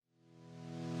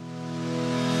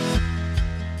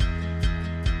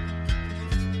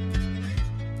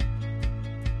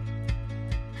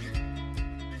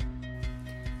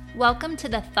Welcome to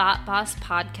the Thought Boss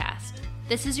Podcast.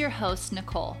 This is your host,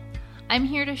 Nicole. I'm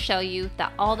here to show you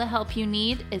that all the help you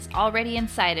need is already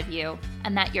inside of you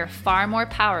and that you're far more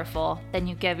powerful than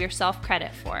you give yourself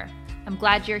credit for. I'm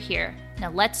glad you're here.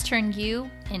 Now let's turn you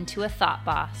into a Thought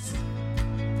Boss.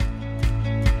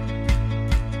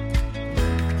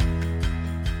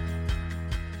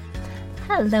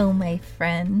 Hello, my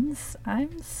friends.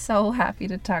 I'm so happy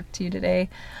to talk to you today.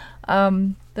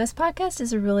 This podcast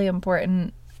is a really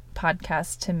important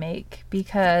podcast to make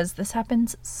because this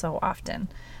happens so often.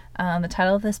 The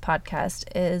title of this podcast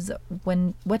is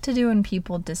What to Do When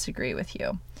People Disagree with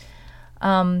You.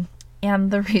 And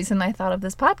the reason I thought of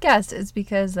this podcast is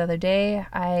because the other day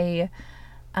I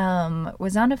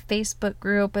was on a Facebook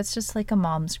group. It's just like a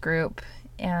mom's group,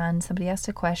 and somebody asked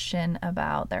a question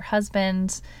about their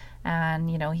husband. And,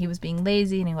 he was being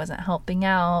lazy and he wasn't helping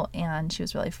out, and she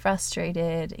was really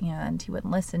frustrated and he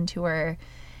wouldn't listen to her.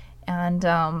 And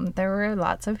there were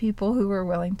lots of people who were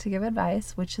willing to give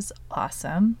advice, which is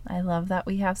awesome. I love that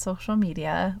we have social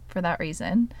media for that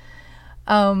reason.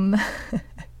 And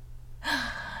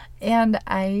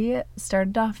I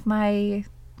started off my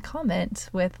comment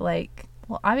with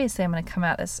obviously I'm going to come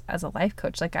at this as a life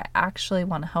coach. I actually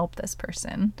want to help this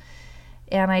person.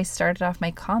 And I started off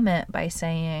my comment by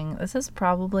saying, this is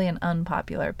probably an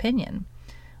unpopular opinion,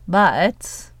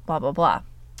 but blah, blah, blah.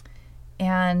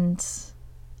 And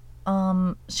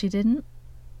she didn't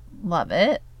love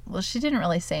it. Well, she didn't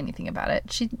really say anything about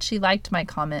it. She liked my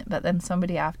comment, but then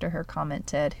somebody after her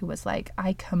commented who was like,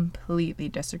 I completely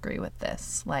disagree with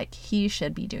this. He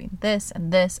should be doing this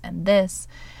and this and this.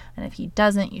 And if he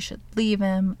doesn't, you should leave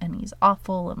him, and he's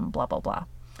awful and blah, blah, blah.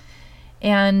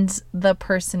 And the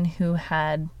person who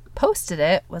had posted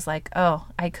it was like, oh,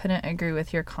 I couldn't agree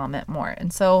with your comment more.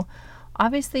 And so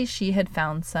obviously she had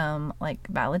found some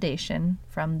validation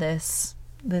from this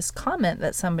comment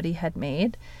that somebody had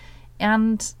made.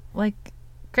 And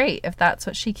great, if that's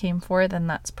what she came for, then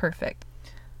that's perfect.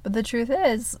 But the truth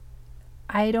is,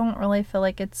 I don't really feel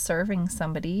like it's serving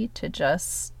somebody to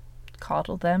just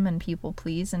coddle them and people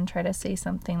please and try to say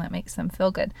something that makes them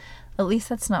feel good. At least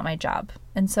that's not my job.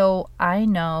 And so I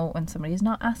know when somebody's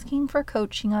not asking for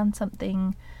coaching on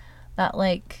something that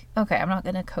okay, I'm not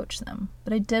going to coach them.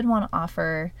 But I did want to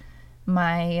offer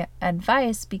my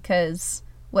advice because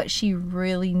what she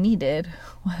really needed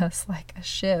was a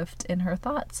shift in her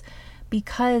thoughts,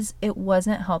 because it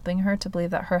wasn't helping her to believe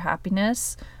that her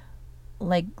happiness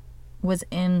was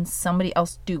in somebody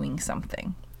else doing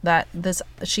something. That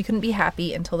she couldn't be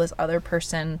happy until this other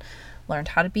person learned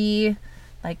how to be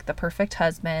the perfect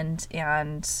husband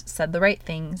and said the right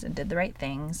things and did the right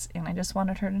things. And I just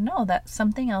wanted her to know that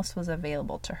something else was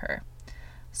available to her.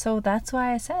 So that's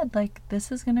why I said,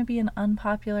 this is going to be an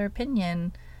unpopular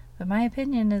opinion. But my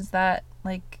opinion is that,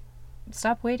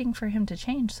 stop waiting for him to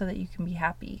change so that you can be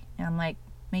happy. And,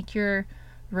 make your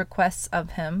requests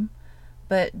of him.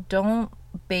 But don't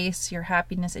base your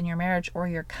happiness in your marriage or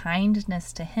your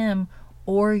kindness to him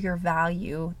or your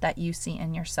value that you see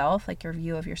in yourself, your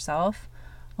view of yourself,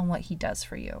 on what he does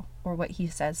for you or what he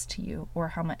says to you or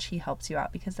how much he helps you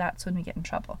out, because that's when we get in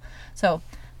trouble. So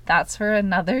that's for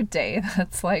another day.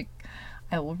 That's I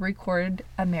will record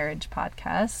a marriage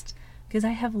podcast because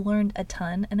I have learned a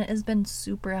ton, and it has been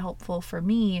super helpful for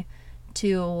me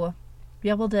to be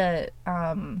able to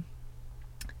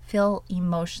feel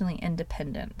emotionally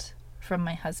independent from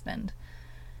my husband.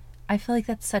 I feel like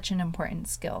that's such an important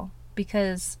skill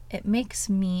because it makes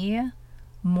me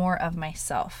more of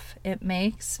myself. It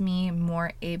makes me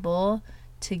more able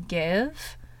to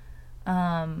give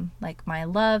my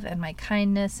love and my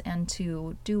kindness and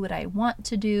to do what I want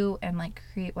to do and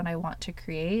create what I want to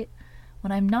create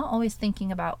when I'm not always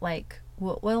thinking about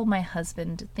what will my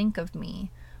husband think of me,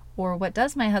 or what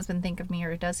does my husband think of me,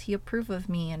 or does he approve of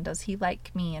me, and does he like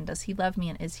me, and does he love me,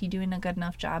 and is he doing a good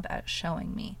enough job at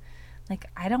showing me?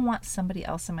 I don't want somebody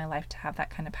else in my life to have that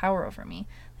kind of power over me.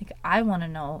 I want to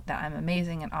know that I'm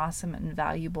amazing and awesome and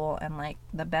valuable and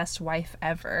the best wife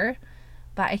ever.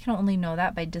 But I can only know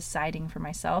that by deciding for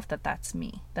myself that that's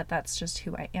me, that that's just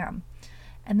who I am.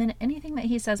 And then anything that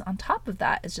he says on top of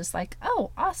that is just oh,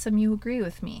 awesome, you agree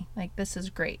with me. This is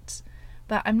great.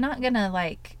 But I'm not going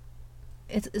to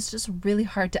it's just really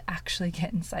hard to actually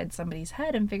get inside somebody's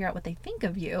head and figure out what they think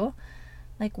of you.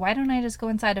 Why don't I just go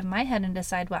inside of my head and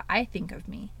decide what I think of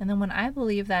me? And then when I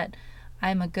believe that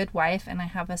I'm a good wife and I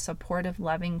have a supportive,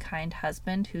 loving, kind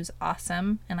husband who's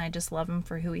awesome and I just love him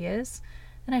for who he is,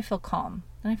 then I feel calm,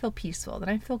 then I feel peaceful, then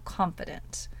I feel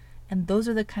confident. And those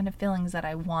are the kind of feelings that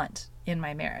I want in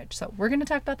my marriage. So we're going to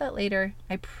talk about that later,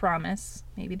 I promise,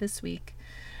 maybe this week.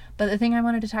 But the thing I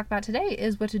wanted to talk about today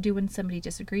is what to do when somebody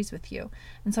disagrees with you.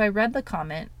 And so I read the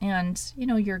comment, and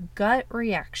your gut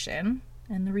reaction,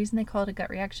 and the reason they call it a gut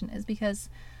reaction is because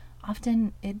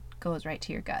often it goes right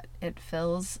to your gut. It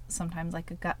feels sometimes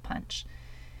like a gut punch.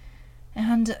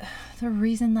 And the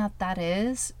reason that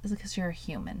is because you're a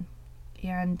human.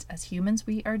 And as humans,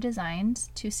 we are designed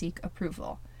to seek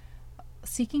approval.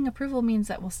 Seeking approval means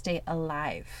that we'll stay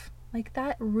alive. Like,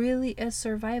 that really is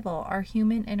survival. Our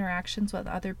human interactions with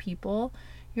other people,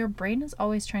 your brain is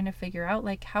always trying to figure out,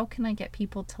 like, how can I get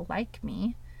people to like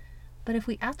me? But if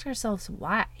we ask ourselves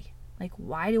why, like,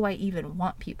 why do I even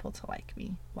want people to like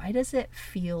me? Why does it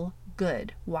feel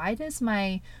good? Why does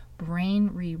my brain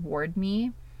reward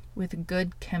me with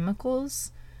good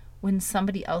chemicals when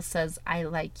somebody else says, I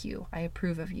like you, I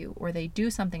approve of you, or they do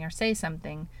something or say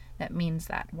something that means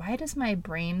that? Why does my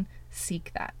brain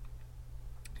seek that?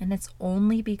 And it's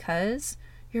only because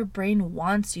your brain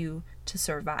wants you to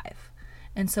survive.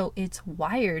 And so it's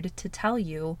wired to tell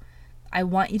you, I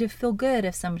want you to feel good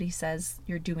if somebody says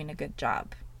you're doing a good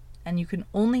job. And you can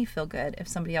only feel good if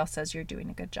somebody else says you're doing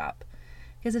a good job.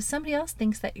 Because if somebody else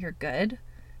thinks that you're good,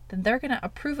 then they're going to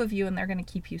approve of you and they're going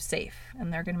to keep you safe.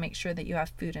 And they're going to make sure that you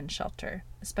have food and shelter.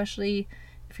 Especially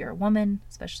if you're a woman,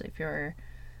 especially if you're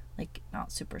like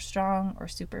not super strong or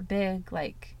super big,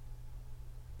 like,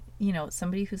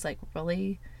 somebody who's like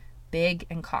really big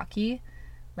and cocky,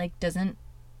 like doesn't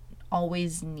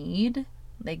always need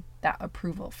like that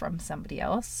approval from somebody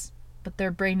else, but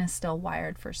their brain is still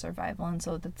wired for survival. And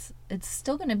so it's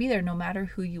still going to be there no matter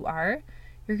who you are.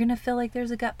 You're going to feel like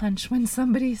there's a gut punch when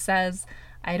somebody says,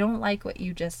 I don't like what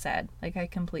you just said. Like, I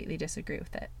completely disagree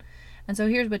with it. And so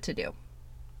here's what to do.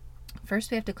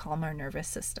 First, we have to calm our nervous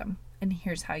system. And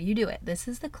here's how you do it. This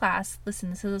is the class.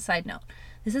 Listen, this is a side note.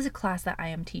 This is a class that I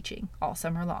am teaching all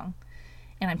summer long.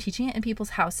 And I'm teaching it in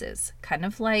people's houses. Kind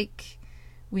of like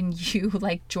when you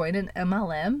like join an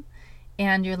MLM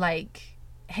and you're like,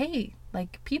 hey,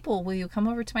 like, people, will you come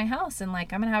over to my house and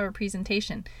like I'm gonna have a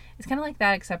presentation? It's kind of like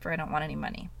that, except for I don't want any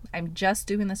money. I'm just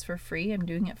doing this for free. I'm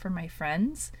doing it for my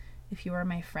friends. If you are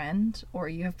my friend, or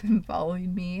you have been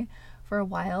following me for a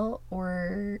while,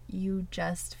 or you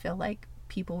just feel like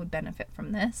people would benefit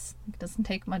from this, it doesn't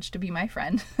take much to be my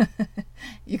friend.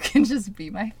 You can just be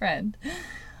my friend.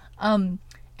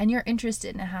 And you're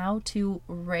interested in how to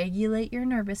regulate your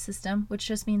nervous system, which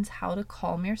just means how to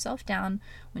calm yourself down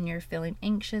when you're feeling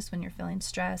anxious, when you're feeling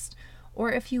stressed,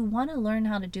 or if you want to learn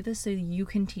how to do this so you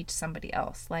can teach somebody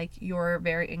else, like your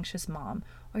very anxious mom,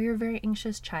 or your very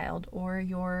anxious child, or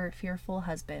your fearful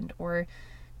husband, or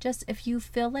just if you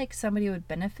feel like somebody would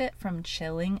benefit from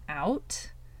chilling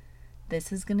out,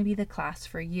 this is going to be the class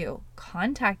for you.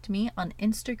 Contact me on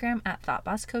Instagram at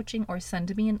ThoughtBossCoaching, or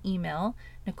send me an email,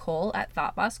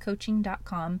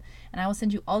 Nicole@thoughtbosscoaching.com, and I will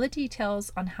send you all the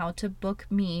details on how to book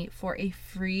me for a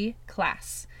free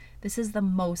class. This is the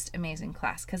most amazing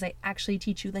class because I actually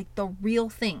teach you like the real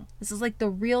thing. This is like the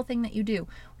real thing that you do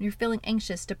when you're feeling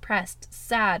anxious, depressed,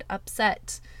 sad,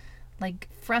 upset, like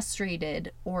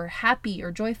frustrated, or happy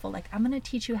or joyful. Like, I'm going to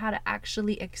teach you how to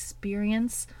actually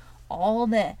experience all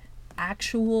the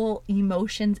actual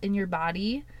emotions in your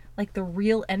body, like the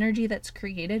real energy that's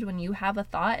created when you have a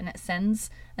thought and it sends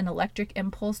an electric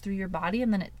impulse through your body,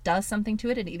 and then it does something to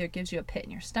it. It either gives you a pit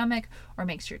in your stomach, or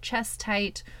makes your chest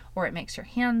tight, or it makes your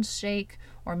hands shake,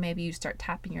 or maybe you start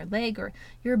tapping your leg, or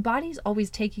your body's always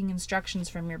taking instructions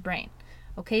from your brain.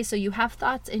 Okay, so you have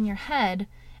thoughts in your head,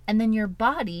 and then your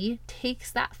body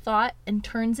takes that thought and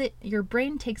turns it, your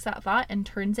brain takes that thought and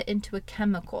turns it into a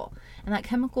chemical. And that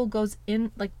chemical goes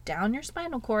in, like, down your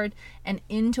spinal cord and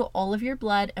into all of your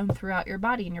blood and throughout your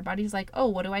body. And your body's like, oh,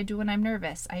 what do I do when I'm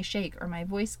nervous? I shake, or my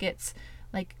voice gets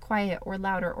like quiet or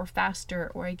louder or faster,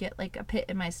 or I get like a pit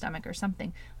in my stomach or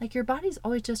something. Like, your body's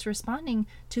always just responding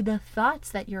to the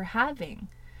thoughts that you're having.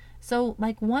 So,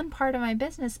 like, one part of my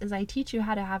business is I teach you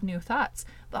how to have new thoughts,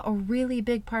 but a really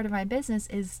big part of my business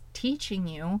is teaching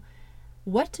you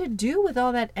what to do with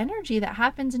all that energy that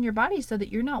happens in your body so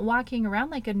that you're not walking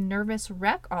around like a nervous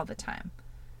wreck all the time.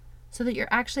 So that you're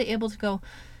actually able to go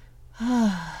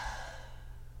and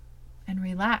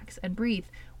relax and breathe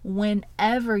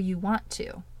whenever you want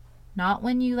to. Not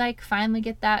when you like finally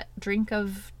get that drink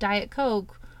of Diet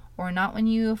Coke, or not when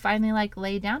you finally like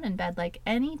lay down in bed. Like,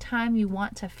 anytime you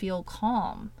want to feel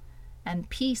calm and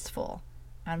peaceful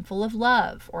and full of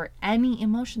love, or any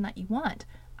emotion that you want,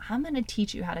 I'm going to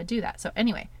teach you how to do that. So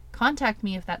anyway, contact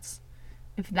me if that's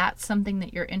something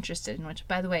that you're interested in, which,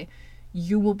 by the way,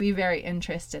 you will be very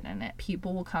interested in it.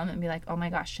 People will come and be like, oh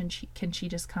my gosh, can she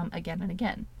just come again and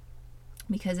again?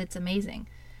 Because it's amazing.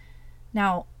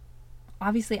 Now,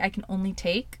 obviously I can only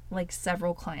take like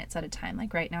several clients at a time.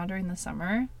 Like right now during the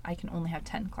summer, I can only have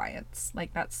 10 clients.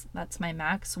 Like that's my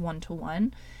max,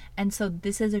 1-to-1. And so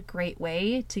this is a great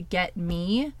way to get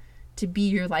me to be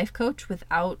your life coach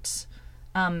without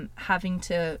having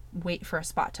to wait for a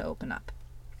spot to open up.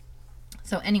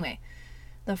 So anyway,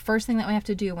 the first thing that we have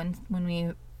to do when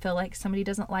we feel like somebody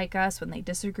doesn't like us, when they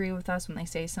disagree with us, when they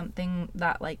say something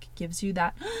that like gives you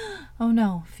that oh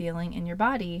no feeling in your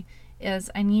body, is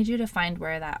I need you to find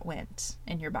where that went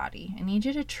in your body. I need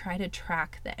you to try to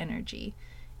track the energy.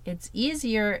 It's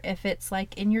easier if it's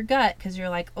like in your gut, because you're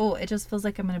like, oh, it just feels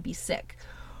like I'm gonna be sick,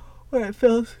 or it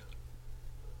feels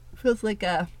like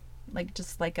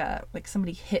like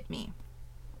somebody hit me.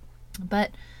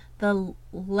 But the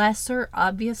lesser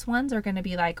obvious ones are going to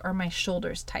be like, are my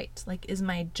shoulders tight? Like, is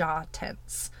my jaw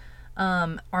tense?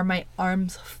 Are my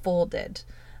arms folded?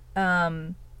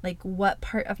 Like, what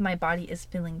part of my body is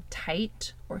feeling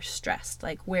tight or stressed?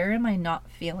 Like, where am I not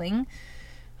feeling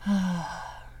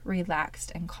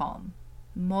relaxed and calm?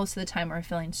 Most of the time we're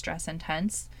feeling stress and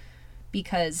tense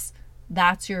because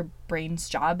that's your brain's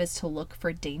job, is to look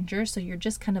for danger. So you're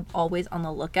just kind of always on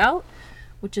the lookout,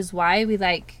 which is why we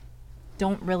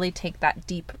don't really take that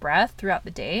deep breath throughout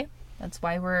the day. That's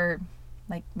why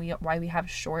why we have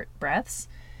short breaths.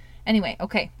 Anyway,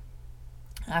 okay.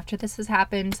 After this has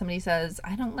happened, somebody says,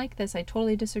 I don't like this. I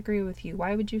totally disagree with you.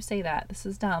 Why would you say that? This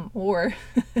is dumb. Or,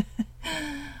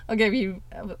 okay,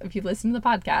 if you listen to the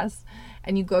podcast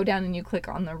and you go down and you click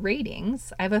on the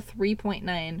ratings, I have a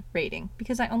 3.9 rating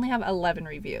because I only have 11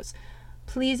 reviews.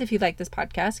 Please, if you like this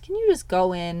podcast, can you just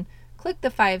go in, click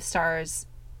the 5 stars,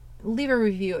 leave a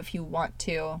review if you want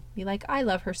to. Be like, I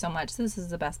love her so much. This is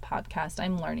the best podcast.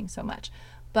 I'm learning so much.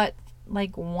 But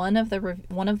like one of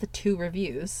the 2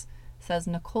 reviews says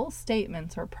Nicole's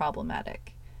statements are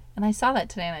problematic. And I saw that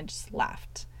today and I just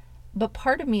laughed. But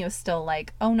part of me was still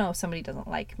like, oh no, somebody doesn't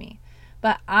like me.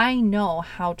 But I know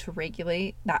how to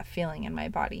regulate that feeling in my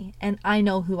body. And I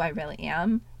know who I really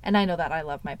am. And I know that I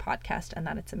love my podcast and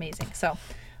that it's amazing. So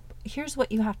here's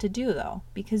what you have to do though,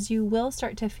 because you will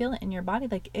start to feel it in your body.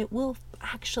 Like it will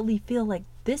actually feel like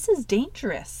this is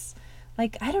dangerous.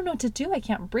 Like, I don't know what to do. I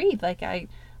can't breathe. Like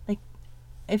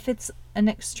if it's an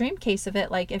extreme case of it,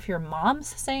 like if your mom's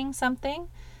saying something,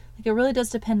 like it really does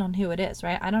depend on who it is,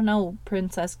 right? I don't know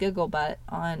Princess Gigglebutt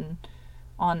on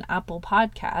Apple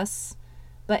Podcasts,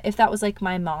 but if that was like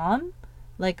my mom,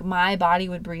 like my body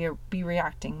would be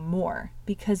reacting more,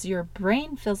 because your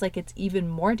brain feels like it's even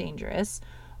more dangerous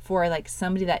for like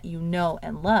somebody that you know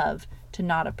and love to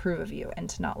not approve of you and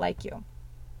to not like you.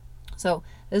 So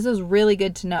this is really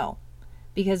good to know,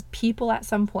 because people at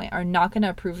some point are not going to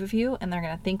approve of you and they're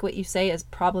going to think what you say is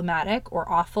problematic or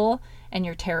awful and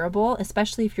you're terrible,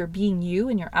 especially if you're being you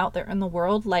and you're out there in the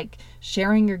world, like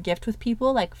sharing your gift with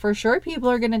people. Like for sure people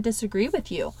are going to disagree with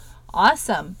you.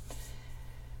 Awesome.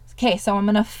 Okay, so I'm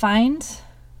going to find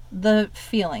the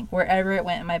feeling wherever it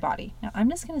went in my body. Now I'm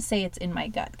just going to say it's in my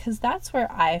gut, because that's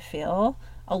where I feel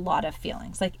a lot of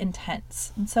feelings, like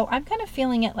intense. And so I'm kind of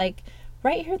feeling it like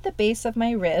right here at the base of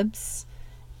my ribs,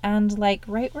 and like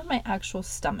right where my actual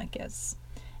stomach is.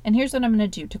 And here's what I'm going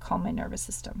to do to calm my nervous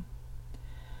system.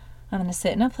 I'm going to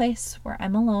sit in a place where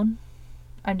I'm alone.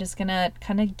 I'm just going to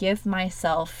kind of give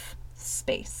myself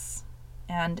space.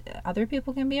 And other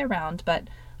people can be around, but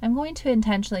I'm going to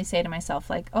intentionally say to myself,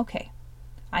 like, okay,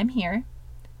 I'm here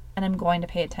and I'm going to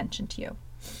pay attention to you.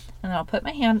 And then I'll put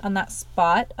my hand on that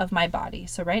spot of my body.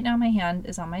 So right now my hand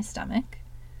is on my stomach.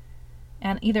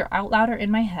 And either out loud or in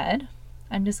my head,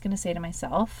 I'm just going to say to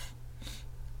myself,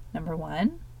 number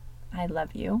 1, I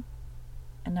love you.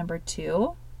 And number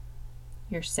 2,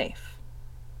 you're safe.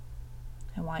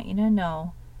 I want you to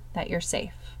know that you're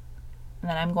safe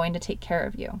and that I'm going to take care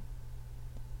of you.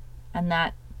 And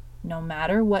that no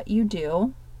matter what you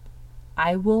do,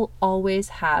 I will always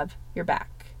have your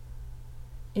back.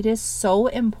 It is so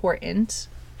important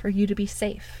for you to be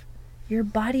safe. Your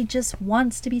body just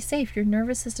wants to be safe. Your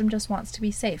nervous system just wants to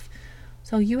be safe.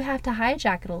 So you have to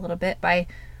hijack it a little bit by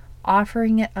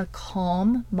offering it a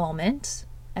calm moment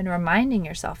and reminding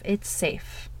yourself it's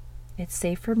safe. It's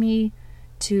safe for me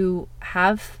to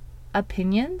have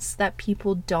opinions that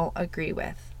people don't agree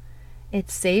with.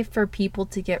 It's safe for people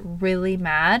to get really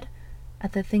mad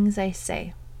at the things I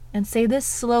say. And say this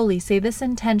slowly, say this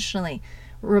intentionally.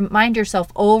 Remind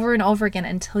yourself over and over again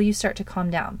until you start to calm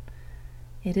down.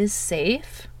 It is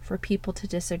safe for people to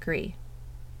disagree.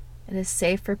 It is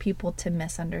safe for people to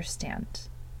misunderstand.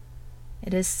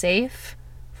 It is safe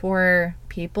for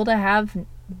people to have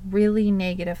really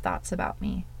negative thoughts about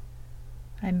me.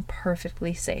 I'm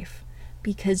perfectly safe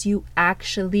because you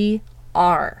actually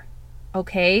are.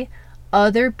 Okay?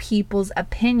 Other people's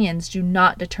opinions do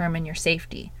not determine your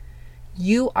safety.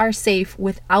 You are safe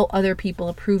without other people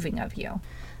approving of you.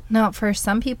 Now, for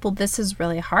some people, this is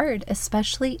really hard,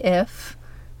 especially if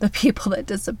the people that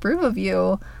disapprove of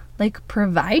you, like,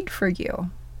 provide for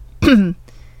you.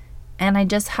 And I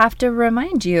just have to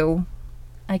remind you,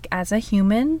 like, as a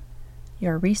human,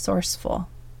 you're resourceful.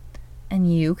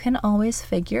 And you can always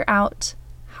figure out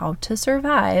how to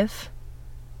survive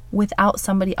without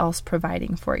somebody else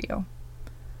providing for you.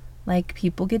 Like,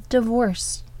 people get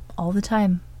divorced all the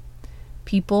time.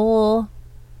 People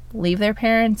leave their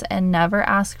parents and never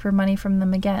ask for money from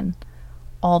them again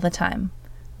all the time.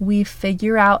 We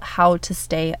figure out how to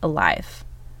stay alive.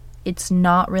 It's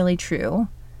not really true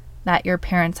that your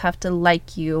parents have to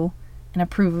like you and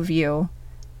approve of you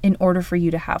in order for you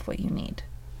to have what you need.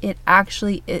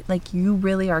 Like, you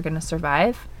really are going to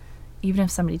survive even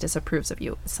if somebody disapproves of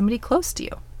you. Somebody close to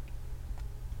you.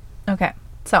 Okay,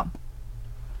 so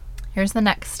here's the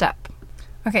next step.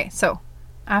 Okay, so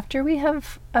after we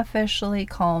have officially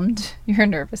calmed your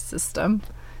nervous system,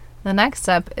 the next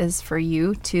step is for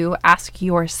you to ask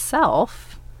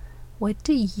yourself, what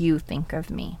do you think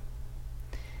of me?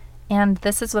 And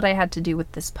this is what I had to do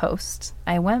with this post.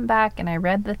 I went back and I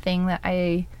read the thing that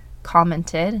I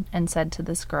commented and said to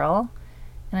this girl.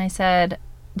 And I said,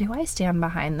 do I stand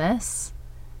behind this?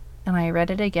 And I read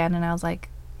it again and I was like,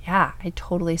 yeah, I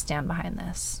totally stand behind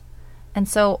this. And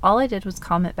so all I did was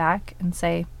comment back and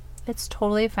say, it's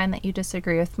totally fine that you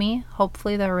disagree with me.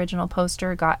 Hopefully the original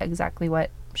poster got exactly what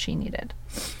she needed.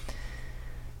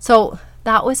 So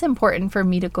that was important for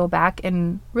me to go back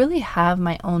and really have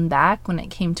my own back when it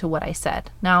came to what I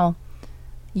said. Now,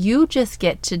 you just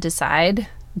get to decide,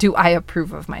 do I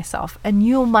approve of myself? And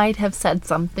you might have said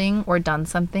something or done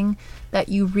something that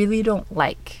you really don't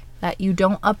like, that you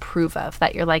don't approve of,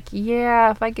 that you're like,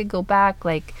 yeah, if I could go back,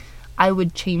 like, I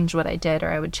would change what I did or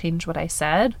I would change what I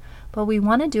said. But we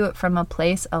want to do it from a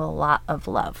place of a lot of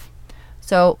love.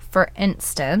 So, for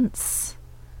instance,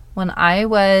 when I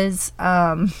was,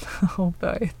 oh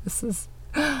boy, this is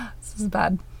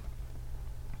bad.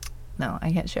 No,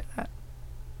 I can't share that.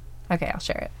 Okay, I'll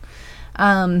share it.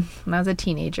 When I was a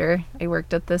teenager, I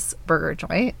worked at this burger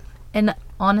joint, and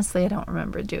honestly, I don't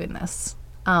remember doing this.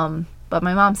 But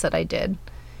my mom said I did.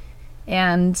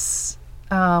 And,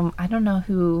 I don't know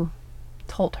who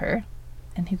told her,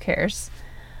 and who cares.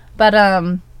 But,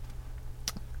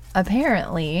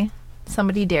 apparently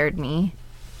somebody dared me.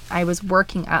 I was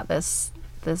working at this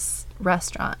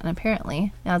restaurant, and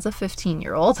apparently, as a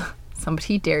 15-year-old,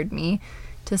 somebody dared me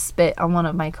to spit on one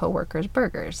of my coworkers'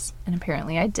 burgers, and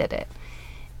apparently I did it.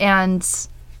 And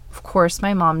of course,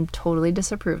 my mom totally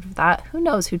disapproved of that. Who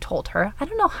knows who told her? I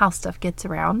don't know how stuff gets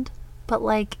around, but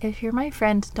like, if you're my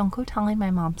friend, don't go telling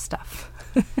my mom stuff.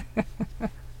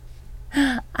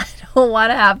 I don't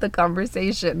want to have the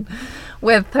conversation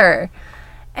with her.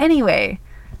 Anyway,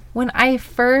 when I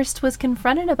first was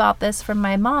confronted about this from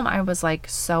my mom, I was like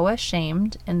so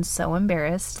ashamed and so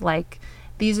embarrassed. Like,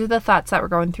 these are the thoughts that were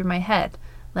going through my head.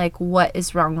 Like, what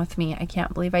is wrong with me? I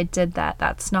can't believe I did that.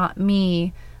 That's not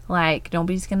me. Like,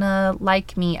 nobody's gonna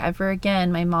like me ever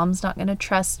again. My mom's not gonna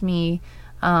trust me.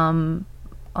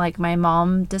 Like, my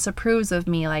mom disapproves of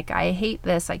me. Like, I hate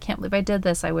this. I can't believe I did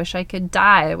this. I wish I could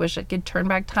die. I wish I could turn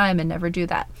back time and never do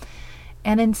that.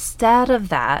 And instead of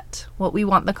that, what we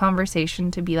want the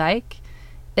conversation to be like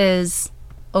is,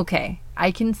 okay,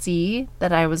 I can see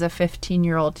that I was a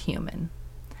 15-year-old human.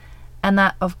 And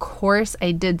that, of course,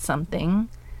 I did something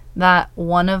that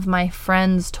one of my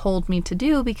friends told me to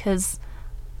do because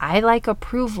I like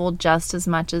approval just as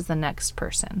much as the next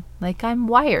person. Like, I'm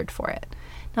wired for it.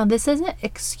 Now, this isn't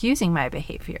excusing my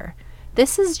behavior.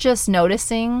 This is just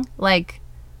noticing, like,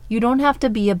 you don't have to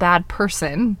be a bad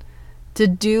person to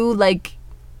do, like,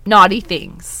 naughty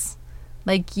things.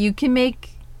 Like, you can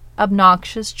make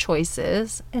obnoxious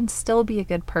choices and still be a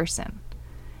good person.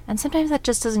 And sometimes that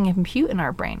just doesn't compute in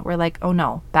our brain. We're like, oh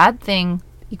no, bad thing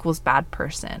equals bad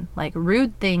person. Like,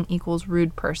 rude thing equals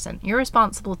rude person.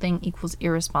 Irresponsible thing equals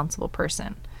irresponsible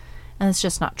person. And it's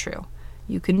just not true.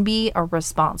 You can be a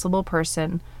responsible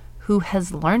person who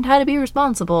has learned how to be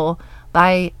responsible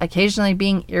by occasionally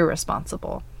being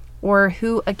irresponsible, or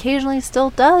who occasionally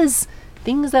still does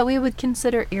things that we would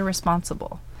consider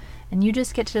irresponsible. And you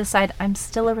just get to decide, I'm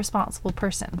still a responsible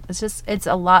person. It's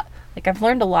a lot. Like, I've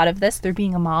learned a lot of this through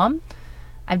being a mom.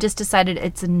 I've just decided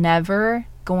it's never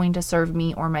going to serve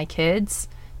me or my kids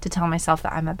to tell myself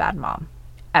that I'm a bad mom,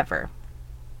 ever.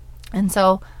 And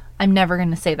so I'm never going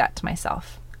to say that to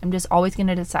myself. I'm just always going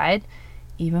to decide,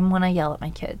 even when I yell at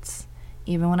my kids,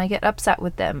 even when I get upset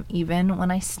with them, even when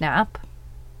I snap,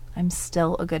 I'm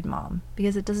still a good mom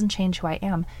because it doesn't change who I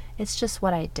am. It's just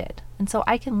what I did. And so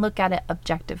I can look at it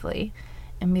objectively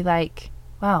and be like,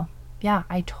 wow, yeah,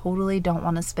 I totally don't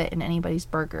want to spit in anybody's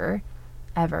burger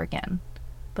ever again.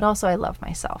 But also I love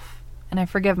myself and I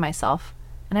forgive myself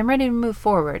and I'm ready to move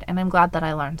forward, and I'm glad that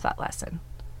I learned that lesson.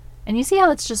 And you see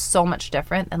how it's just so much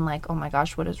different than like, oh my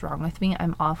gosh, what is wrong with me?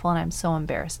 I'm awful and I'm so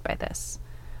embarrassed by this.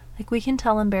 Like, we can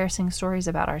tell embarrassing stories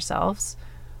about ourselves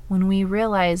when we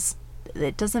realize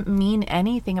it doesn't mean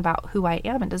anything about who I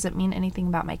am. It doesn't mean anything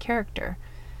about my character.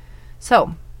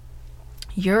 So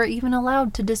you're even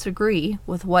allowed to disagree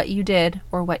with what you did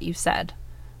or what you said,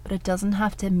 but it doesn't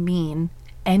have to mean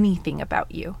anything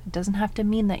about you. It doesn't have to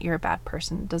mean that you're a bad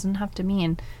person. It doesn't have to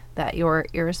mean that you're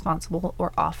irresponsible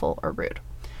or awful or rude.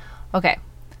 Okay,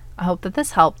 I hope that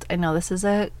this helped. I know this is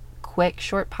a quick,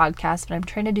 short podcast, but I'm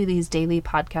trying to do these daily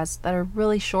podcasts that are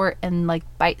really short and like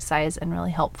bite-sized and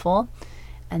really helpful.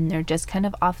 And they're just kind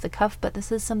of off the cuff, but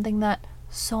this is something that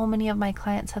so many of my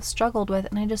clients have struggled with,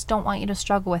 and I just don't want you to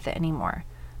struggle with it anymore.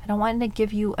 I don't want to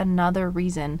give you another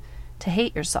reason to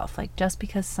hate yourself, like just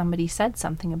because somebody said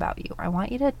something about you. I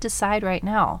want you to decide right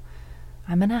now,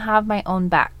 I'm going to have my own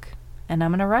back, and I'm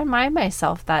going to remind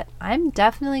myself that I'm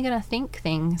definitely going to think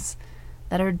things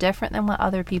that are different than what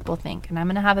other people think, and I'm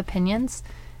going to have opinions,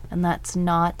 and that's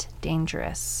not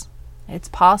dangerous. It's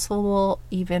possible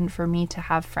even for me to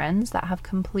have friends that have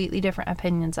completely different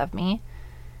opinions of me,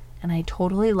 and I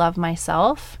totally love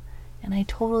myself, and I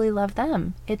totally love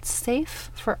them. It's safe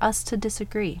for us to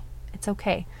disagree. It's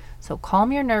okay. So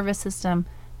calm your nervous system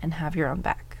and have your own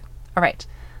back. All right.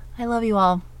 I love you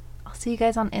all. I'll see you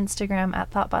guys on Instagram at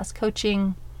Thought Boss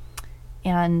Coaching,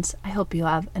 and I hope you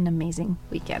have an amazing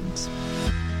weekend.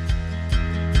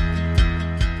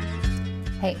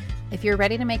 Hey, if you're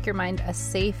ready to make your mind a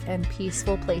safe and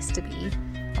peaceful place to be,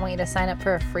 I want you to sign up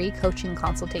for a free coaching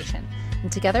consultation.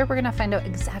 And together we're going to find out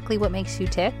exactly what makes you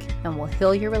tick, and we'll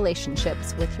heal your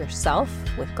relationships with yourself,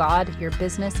 with God, your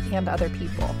business, and other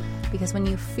people. Because when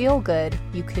you feel good,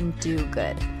 you can do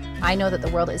good. I know that the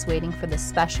world is waiting for the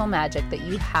special magic that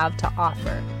you have to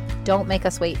offer. Don't make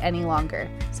us wait any longer.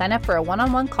 Sign up for a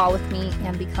one-on-one call with me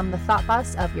and become the thought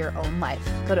boss of your own life.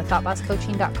 Go to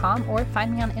thoughtbosscoaching.com or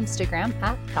find me on Instagram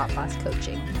at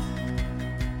thoughtbosscoaching.